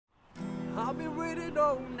I've been waiting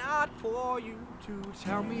all night for you to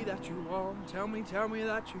tell me that you want, tell me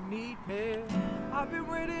that you need me. I've been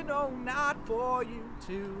waiting all night for you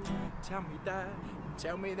to tell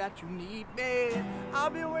me that you need me.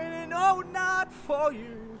 I've been waiting all night for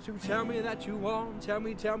you to tell me that you want, tell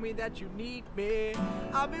me that you need me.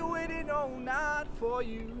 I've been waiting all night for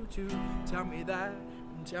you to tell me that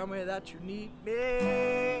you need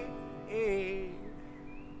me.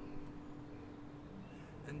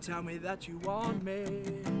 And tell me that you want me,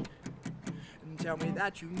 and tell me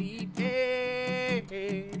that you need me,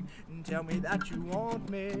 and tell me that you want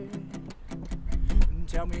me, and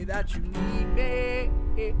tell me that you need me.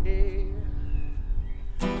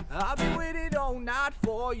 I've been waiting all night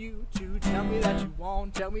for you to tell me that you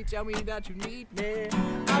want, tell me that you need me.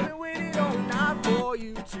 I've been waiting all night for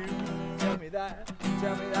you to tell me that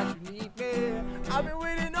you need me. I've been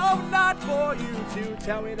waiting all night for you to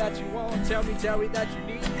tell me that you want, tell me that you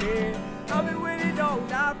need me. I've been waiting all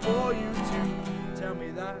night for you to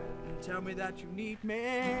tell me that you need me.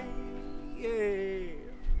 Yeah.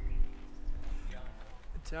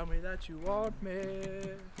 Tell me that you want me.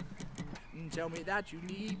 Tell me that you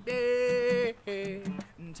need me.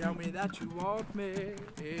 Tell me that you want me.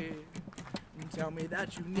 Tell me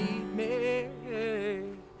that you need me.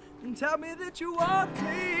 Tell me that you want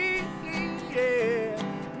me.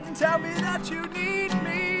 Tell me that you need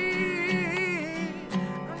me.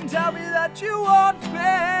 Tell me that you want me.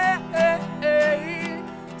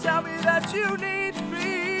 Tell me that you need me.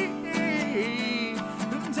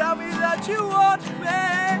 Tell me that you want me.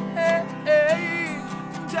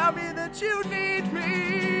 Tell me that you need me.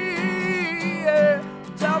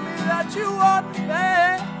 Tell me that you want me.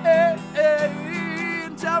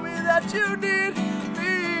 Tell me that you need me.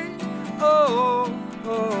 Oh, oh,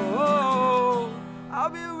 oh.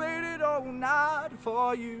 I've been waiting all night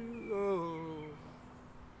for you. Oh.